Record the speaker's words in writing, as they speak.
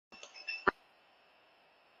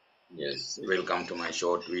Yes, welcome to my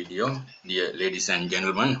short video. Dear ladies and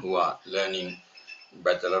gentlemen who are learning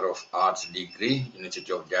Bachelor of Arts degree,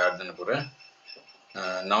 University of Jayawardhanapura.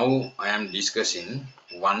 Now I am discussing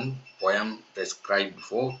one poem prescribed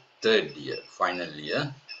for third year, final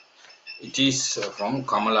year. It is from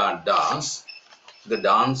Kamala Das, The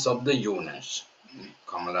Dance of the Eunuchs.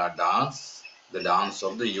 Kamala Das, The Dance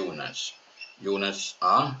of the Eunuchs. Eunuchs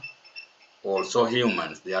are also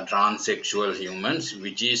humans. They are transsexual humans,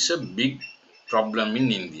 which is a big problem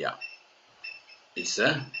in India. It's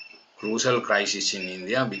a crucial crisis in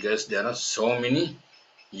India because there are so many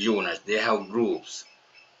units. They have groups,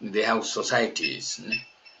 they have societies.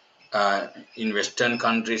 In Western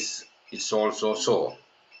countries, it's also so.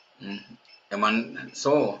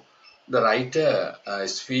 So the writer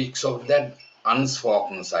speaks of that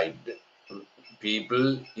unspoken side.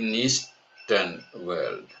 People in Eastern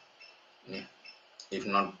world, if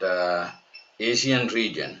not Asian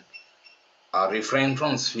region, are refrain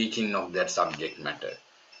from speaking of that subject matter.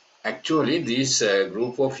 Actually, this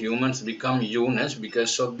group of humans become eunuchs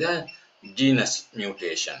because of their genus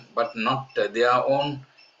mutation, but not their own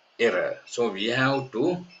error. So we have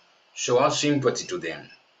to show our sympathy to them,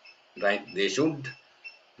 right? They should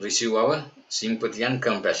receive our sympathy and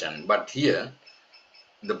compassion. But here,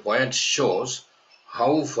 the poet shows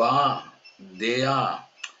how far they are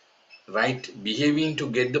right behaving to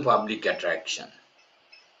get the public attraction,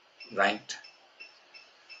 right?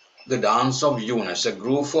 The dance of eunuchs, a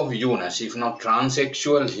group of eunuchs, if not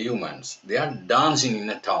transsexual humans, they are dancing in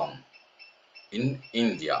a town in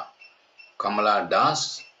India. Kamala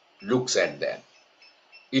Das looks at that.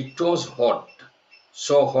 It was hot,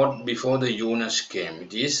 so hot before the eunuchs came.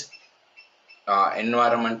 It is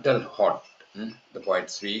environmental hot. The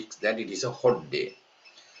poet speaks that it is a hot day.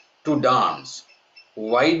 To dance,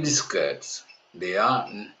 wide skirts, they are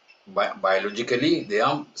biologically they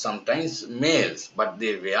are sometimes males, but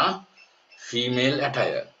they wear female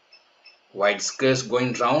attire. White skirts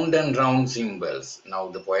going round and round symbols. Now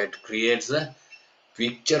the poet creates a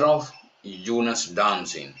picture of eunuchs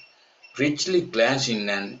dancing, richly clad in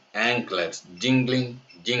an anklets, jingling,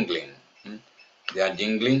 jingling. They are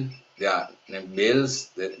jingling, they are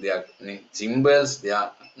bells, they are cymbals, they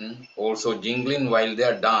are also jingling while they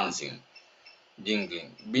are dancing,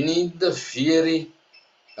 jingling. Beneath the fiery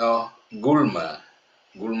gulma,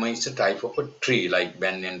 gulma is a type of a tree like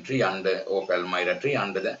banyan tree under or palmyra tree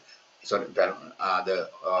under the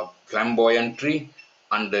flamboyant tree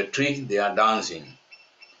under tree they are dancing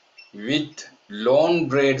with long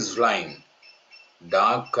braids flying,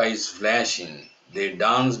 dark eyes flashing. They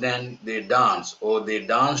danced and they danced, or they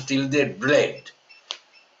danced till they bled.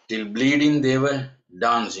 Till bleeding, they were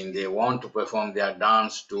dancing. They want to perform their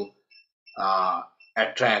dance to uh,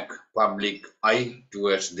 attract public eye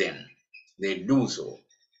towards them. They do so.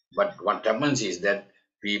 But what happens is that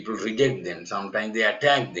people reject them. Sometimes they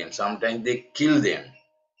attack them. Sometimes they kill them.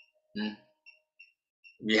 Hmm.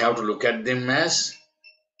 We have to look at them as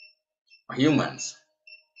humans.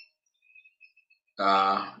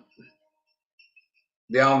 Uh,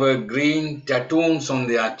 there were green tattoos on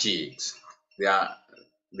their cheeks.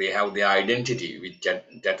 They have their identity with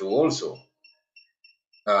tattoo also.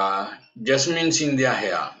 Jasmines in their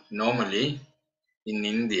hair. Normally, in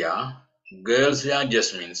India, girls wear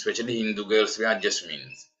jasmines, especially Hindu girls wear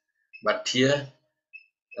jasmines. But here,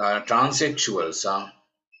 transsexuals are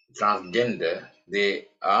transgender. They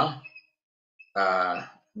are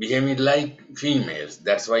behaving like females.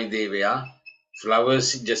 That's why they wear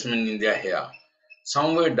flowers, jasmine in their hair.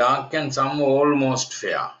 Some were dark and some were almost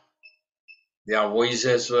fair. Their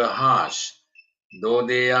voices were harsh, though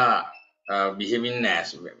they are behaving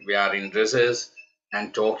as wearing dresses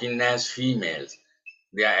and talking as females.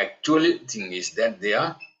 Their actual thing is that they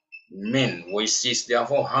are men. Voice is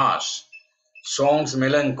therefore harsh. Songs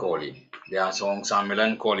melancholy. Their songs are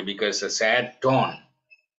melancholy because a sad tone.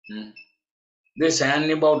 Hmm. They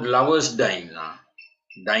sang about lovers dying.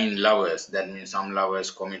 Dying lovers. That means some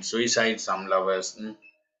lovers commit suicide, some lovers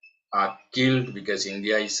are killed because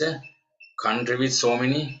India is a country with so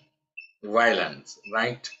many violence,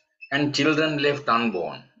 right? And children left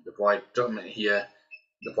unborn. The poet here,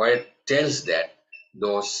 the poet tells that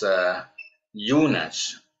those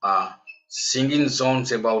eunuchs are singing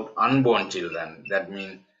songs about unborn children. That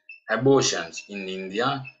means abortions in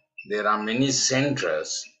India. There are many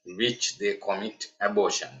centers which they commit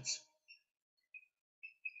abortions.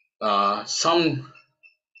 Uh, some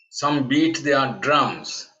some beat their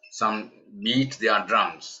drums. Some beat their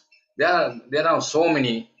drums. There are so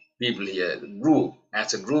many people here. Group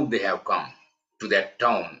as a group they have come to that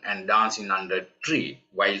town and dancing under a tree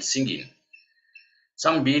while singing.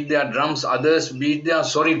 Some beat their drums, others beat their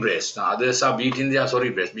sorry breast. Others are beating their sorry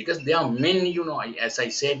breast because they are men, as I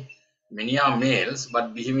said, many are males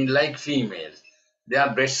but behaving like females. Their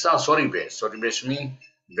breasts are sorry breasts. Sorry breast means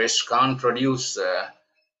breast can't produce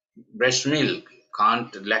breast milk,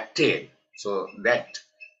 can't lactate. So that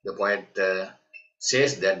the poet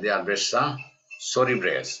says that their breasts are sorry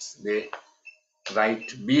breasts. They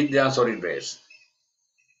beat their sorry breasts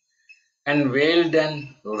and wailed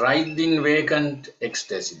and writhed in vacant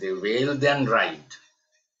ecstasy. They wailed and writhed.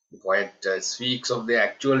 The poet speaks of their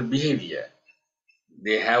actual behavior.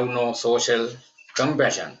 They have no social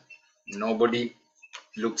compassion. Nobody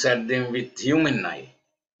looks at them with human eye.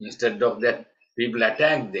 Instead of that, people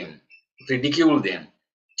attack them, ridicule them,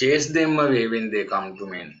 chase them away when they come to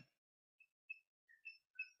men.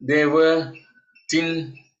 They were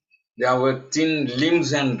thin, there were thin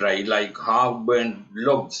limbs and dry, like half-burnt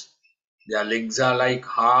logs. Their legs are like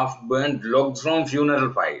half-burnt logs from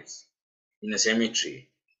funeral pyres in a cemetery.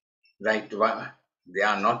 Right? They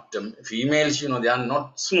are not females, they are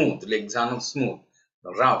not smooth. Legs are not smooth,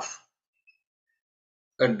 rough.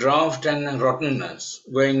 A drought and rottenness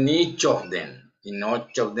were in each of them. In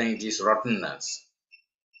each of them it is rottenness.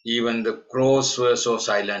 Even the crows were so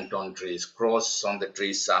silent on trees. Crows on the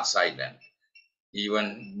trees are silent.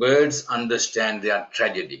 Even birds understand their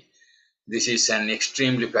tragedy. This is an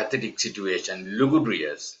extremely pathetic situation,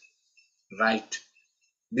 lugubrious, right?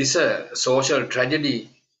 This social tragedy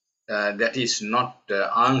that is not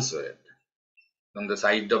answered. On the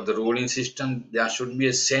side of the ruling system, there should be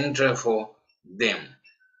a center for them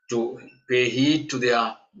to pay heed to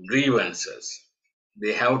their grievances.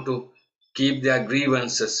 They have to keep their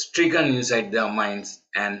grievances stricken inside their minds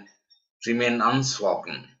and remain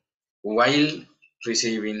unspoken while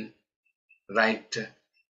receiving right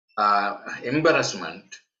embarrassment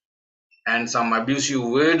and some abusive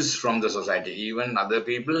words from the society. Even other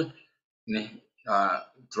people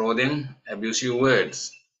throw them abusive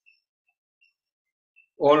words.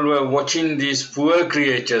 All were watching these poor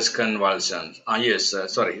creatures' convulsions.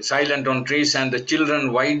 Silent on trees, and the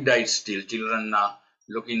children wide-eyed still. Children are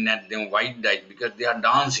looking at them wide-eyed because they are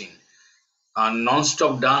dancing,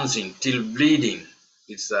 non-stop dancing till bleeding.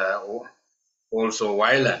 It's also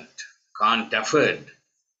violent, can't afford.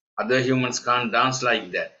 Other humans can't dance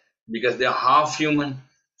like that because they are half human,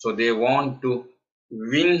 so they want to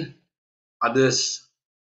win others'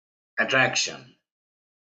 attraction.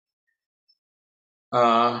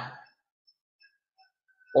 All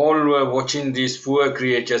were watching these poor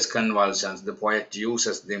creatures' convulsions. The poet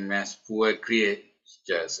uses them as poor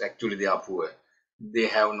creatures. Actually, they are poor. They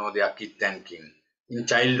have no their kith and kin. In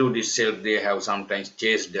childhood itself, they have sometimes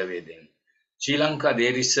chased away them. Sri Lanka,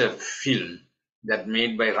 there is a film that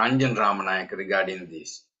made by Ranjan Ramanayak regarding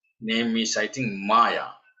this. Name is, I think, Maya.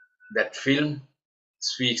 That film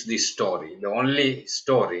speaks this story. The only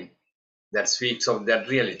story that speaks of that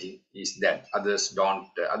reality is that others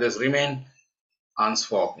remain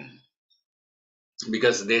unspoken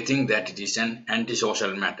because they think that it is an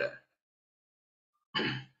antisocial matter.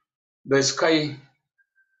 The sky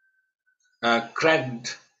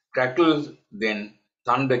crackled, then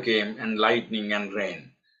thunder came, and lightning and rain.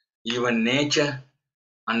 Even nature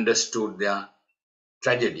understood their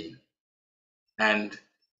tragedy, and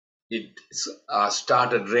it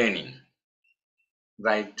started raining,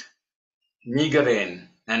 right? Meager rain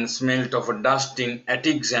and smelt of a dust in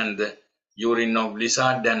attics and the urine of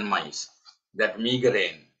lizard and mice. That meager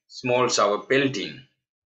rain, small shower pelting,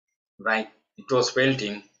 right? It was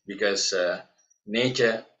pelting because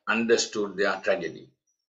nature understood their tragedy.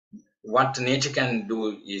 What nature can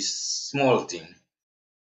do is small thing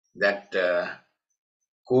that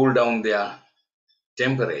cool down their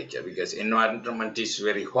temperature because environment is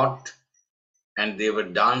very hot and they were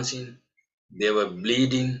dancing, they were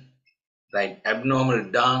bleeding, right? Abnormal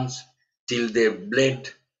dance till they bled,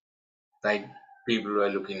 right? People were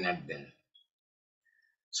looking at them.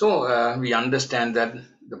 So we understand that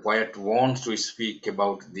the poet wants to speak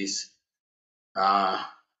about this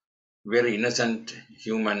very innocent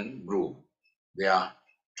human group. They are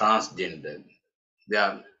transgender.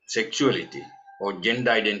 Their sexuality or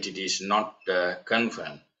gender identity is not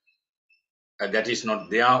confirmed. That is not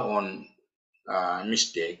their own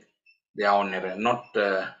mistake, their own error, not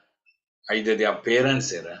either their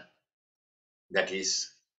parents' error. That is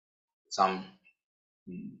some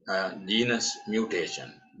genus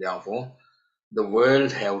mutation. Therefore, the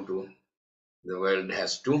world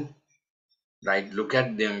has to look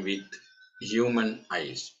at them with human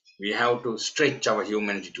eyes. We have to stretch our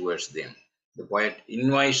humanity towards them. The poet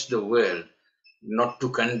invites the world not to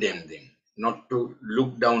condemn them, not to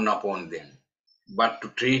look down upon them, but to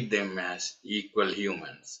treat them as equal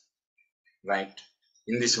humans, right?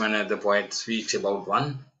 In this manner, the poet speaks about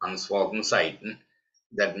one unspoken side.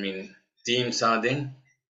 That means themes are then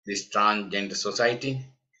this transgender society,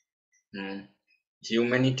 mm,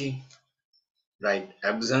 humanity, right?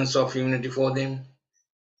 Absence of humanity for them,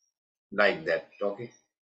 like that. Okay.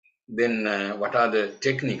 Then what are the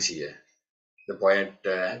techniques here? The poet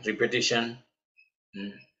repetition,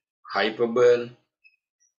 mm, hyperbole,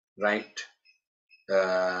 right?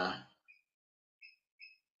 Uh,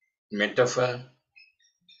 metaphor,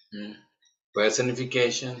 mm,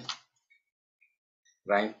 personification,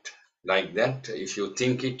 right? Like that. If you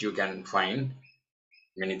think it, you can find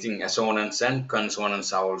many things. Assonance and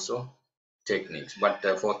consonance are also techniques. But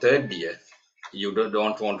for third year, you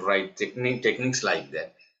don't want to write techniques like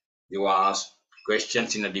that. You ask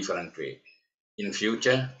questions in a different way. In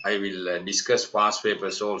future, I will discuss past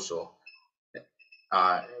papers also.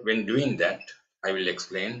 When doing that, I will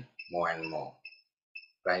explain more and more.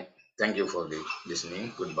 Right? Thank you for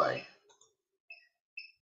listening. Goodbye.